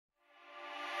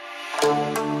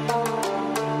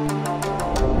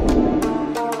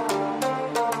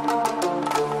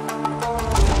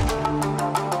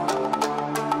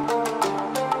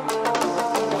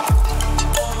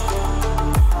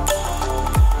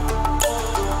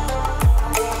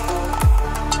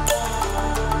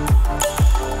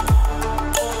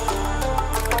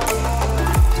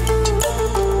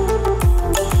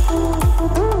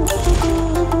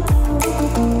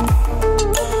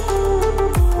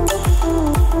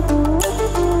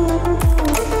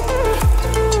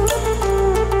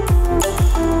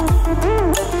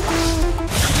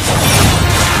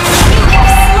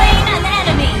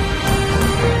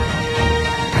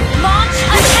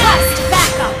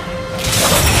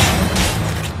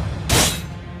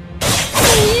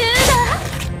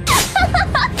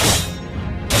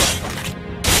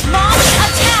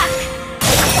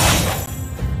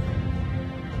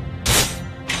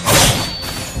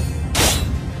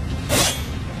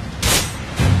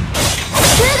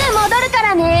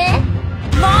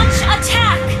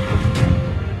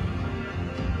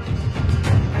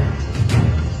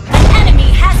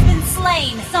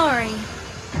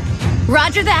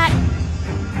Roger that.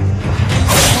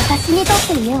 私にとっ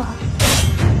て家は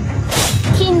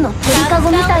金の鳥かご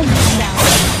みたいなもの。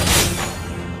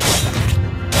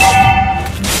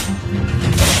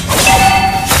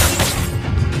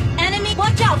Enemy,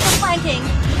 watch out for flanking.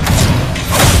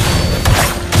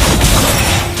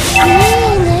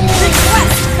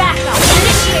 Request backup.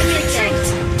 Initiate retreat.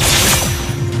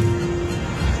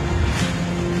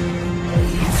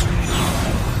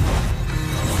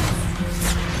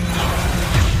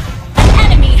 An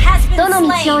enemy has been どの道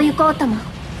を slain. 行こうとも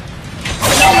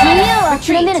自由を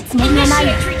諦めるつもりはない。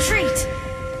 Initiate retreat.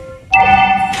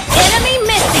 Enemy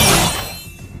missing.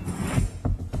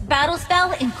 Battle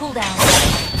spell in cooldown.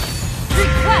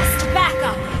 Request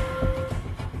backup.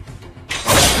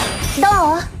 ど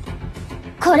う？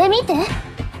これ見て。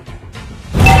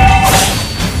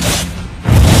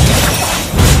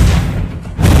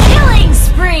Killing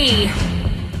spree.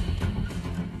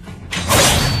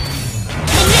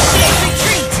 Initiate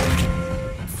retreat.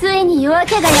 ついに夜明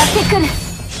けがやってくる。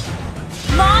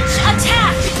 Launch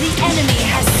attack. The enemy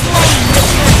has slain the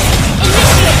turret.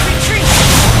 Initiate retreat.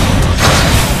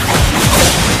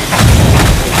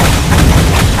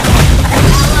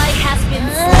 Ally has been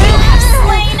slain. You have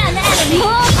slain an enemy. もう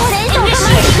これ以上我慢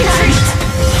で Initiate きない。 retreat.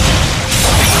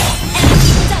 Enemy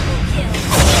double kill.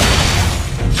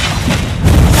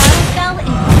 Battle spell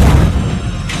in cooldown.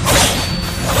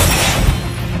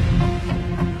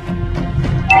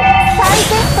 再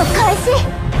テスト開始。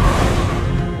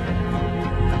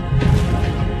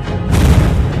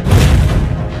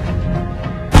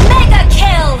 Mega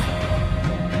kill.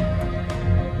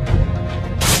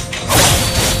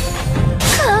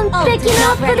 完璧な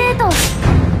アップデート。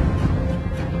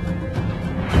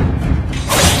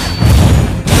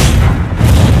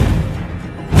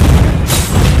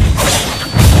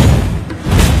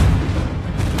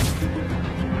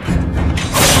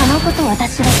あの子と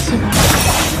私は違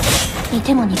う。い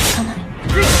ても似つかない。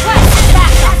 Request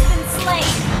backup. Has been slain.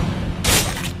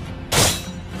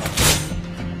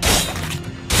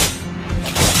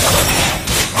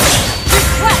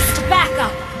 Request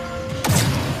backup.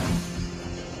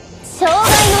 障害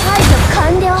の排除完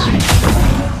了。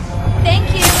 Thank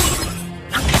you.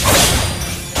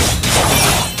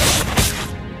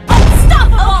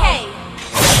 Unstoppable. Okay.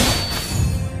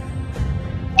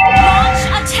 Launch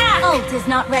attack. Ult is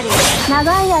not ready.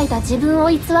 長い間自分を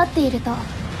偽っていると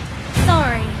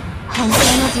Sorry. 本当の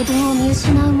自分を見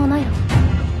失うものよ。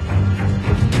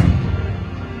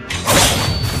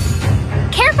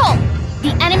 Careful. The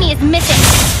enemy is missing.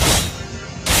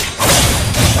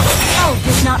 Ult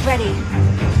is not ready.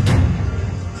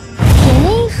 原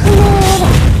因不明エラー。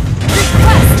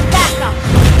 Request backup.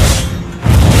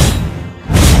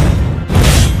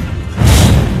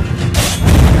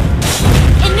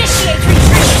 Initiate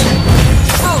retreat.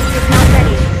 Ult is not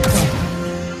ready.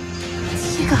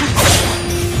 違う。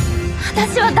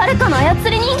私は誰かの操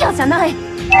り人形じゃない。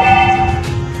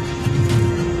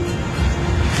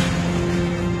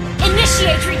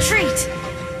 Initiate retreat.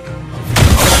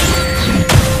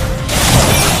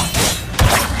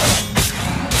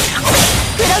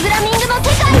 Programming プログラミングの世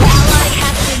界で Ally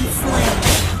has been slain.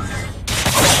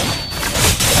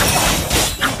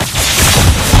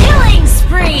 Killing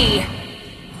spree.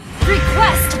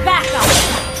 Request backup.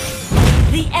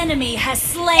 The enemy has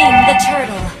slain the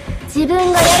turtle. 自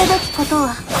分がやるべきこと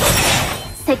は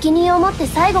責任を持って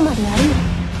最後までやるよ。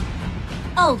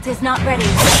 Ult is not ready.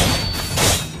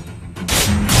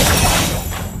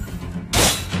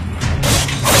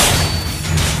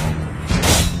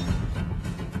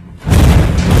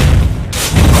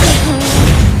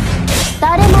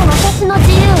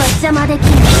 邪魔できる。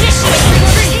 Initiate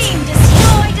retreat. Your team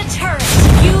destroyed a turret.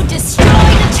 You destroyed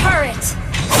a turret.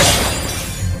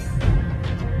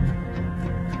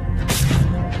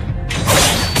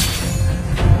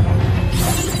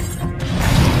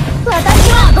 私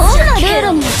はどんなルー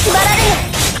ルにも縛られない。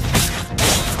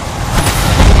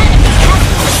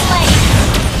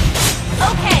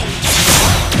 Okay.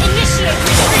 Initiate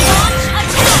retreat. Launch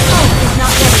attack. Oh, is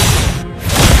not ready.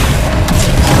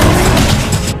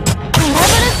 トラ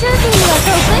ブルシューティングは得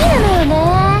意なのよね。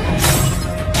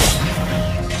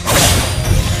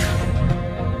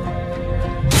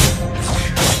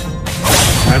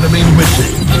 Enemy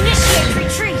missing. Initiate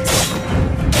retreat.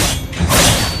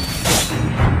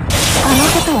 あの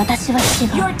子と私は違う。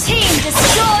 Your team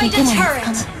destroyed a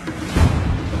turret.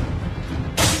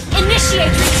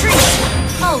 Initiate retreat.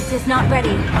 Ult is not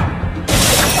ready.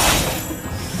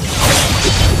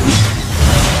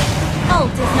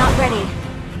 Ult is not ready.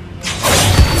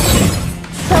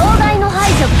 障害の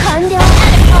排除完了。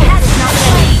 Enemy has is not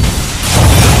ready.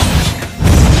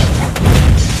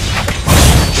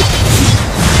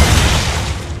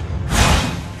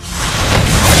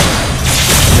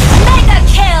 Mega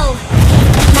kill.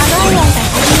 長い間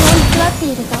自分を偽ってい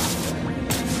ると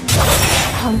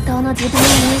本当の自分を見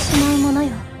失うものよ。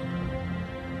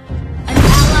 An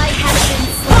ally has been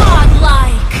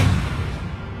godlike.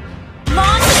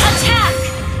 Launch attack.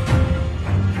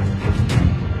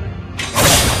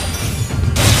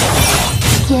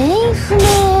 原因不明エ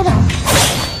ラー。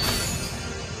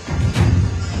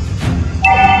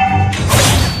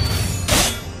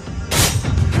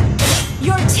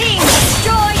 Your team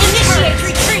destroyed. Initiate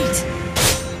retreat.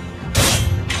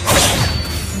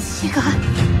 違う。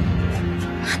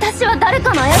私は誰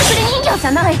かの操り人形じ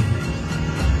ゃない。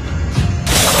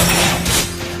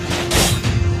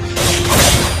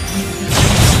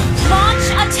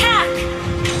 Launch attack.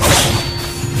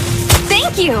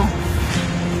 Thank you.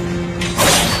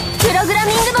 プログラ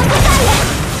ミングの世界へ。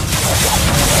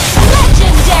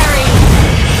 Legendary.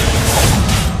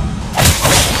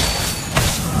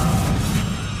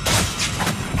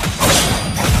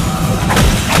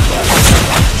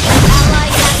 Ally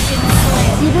has been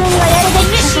slain. 自分がやるべ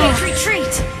きことを Initiate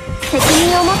retreat. 責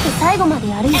任を持って最後まで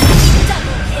やるよ。 Enemy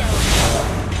double kill.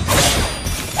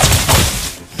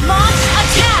 Launch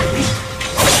attack.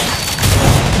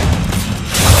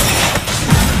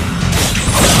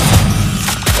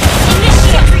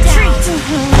 Initiate retreat.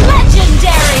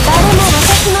 Legendary. 誰も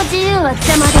私の自由は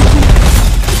邪魔できない。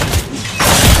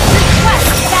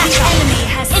 Request backup. Enemy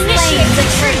has slain. Initiate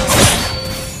retreat.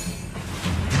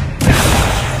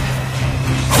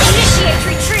 Initiate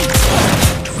retreat.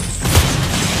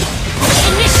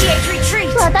 Initiate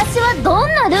retreat. 私はどん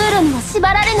なルールにも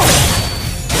縛られない。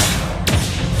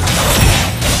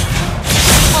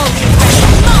 Ult is ready.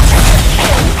 Monster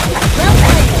kill. Well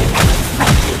played.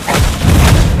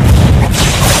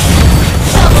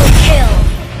 Double kill.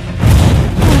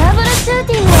 トラブルシューテ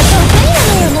ィングは得意な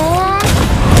のよね。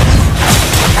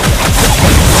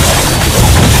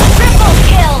 Triple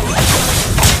kill.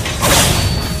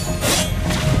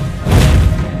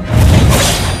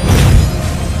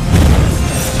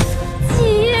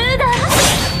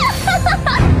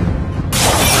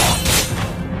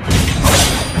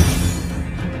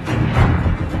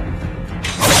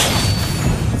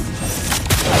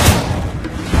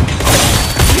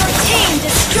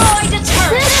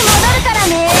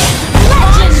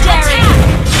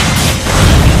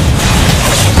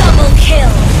 kill.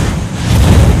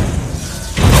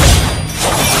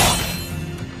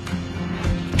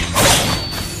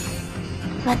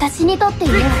 私にとって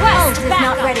家 Request は is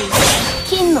not ready.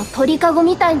 金の鳥かご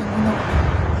みたいなもの。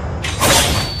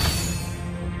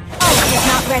 Ult is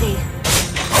not ready.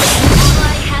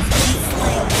 Ally has been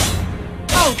slain.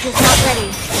 Ult is not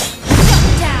ready. Shut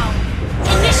down.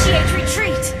 Initiate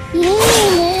retreat. いいね。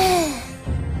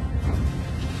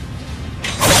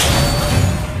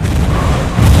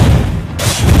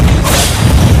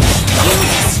 You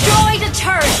destroyed a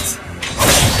turret.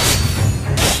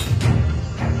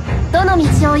 どの道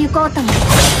を行こうとも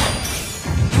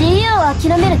自由を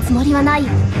諦めるつもりはないよ。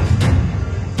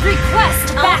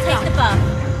 Request backup. I'll take the buff.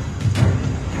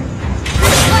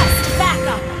 Request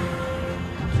backup.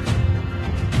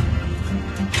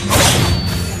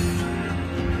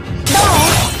 どう？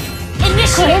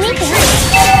これ Initiate 見て。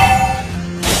 retreat.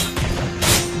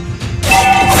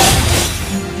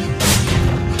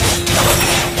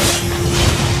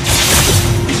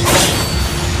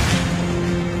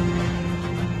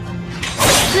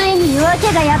 ついに夜明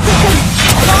けがやってくる。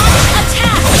 Launch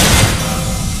attack.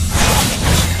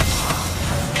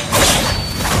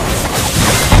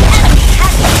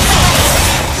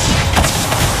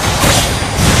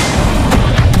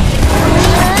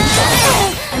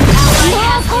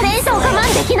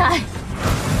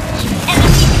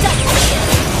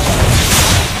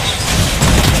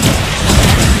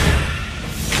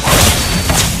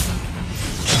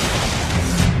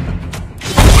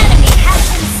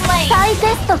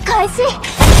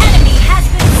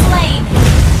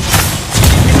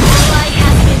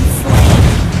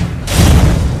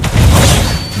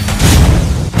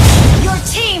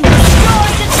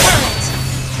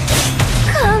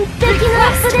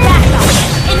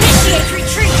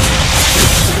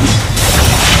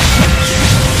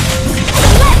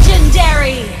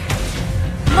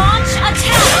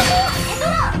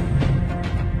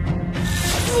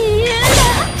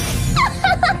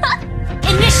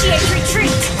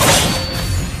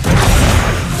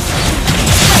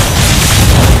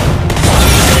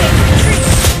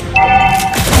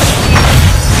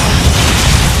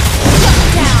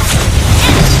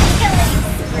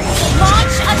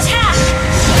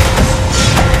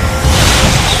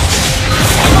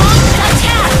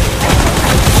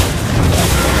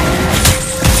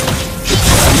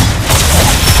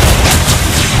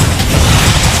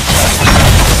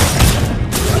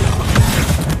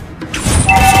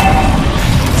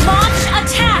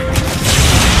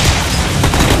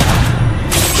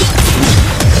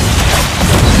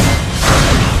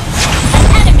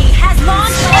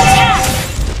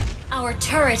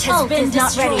 turret has been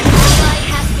destroyed. Ally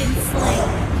has been slain.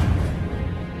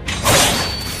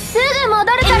 すぐ戻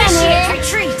るから Initiate ね。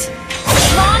 retreat.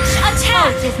 Launch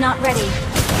attack. Ult is not ready.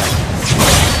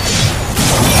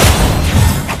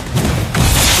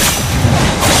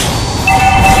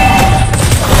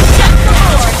 Check the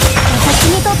board. 私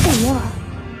にとって家は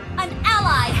An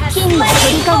ally has 金の slain.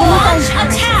 鳥かごみたい Launch な。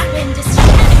 attack. Been destroyed.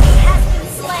 Enemy has been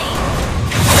slain.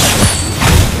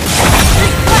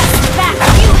 Request back.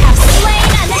 You have slain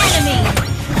an enemy.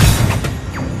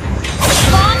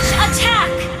 Launch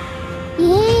attack. い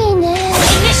いね。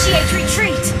 Initiate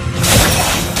retreat.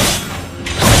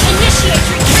 Initiate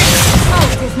retreat.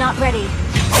 Ult is not ready.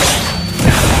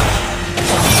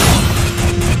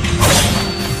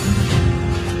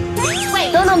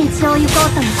 どの道を行こう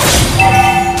とも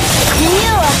自由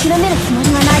を諦めるつもり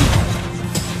はない。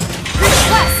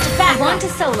 Request I back. want to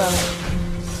solo.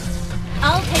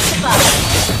 I'll take the buff.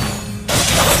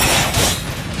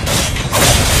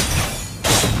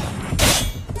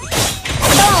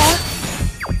 ど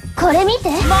う？これ見て。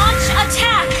 Launch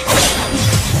attack.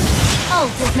 Ult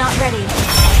is not ready.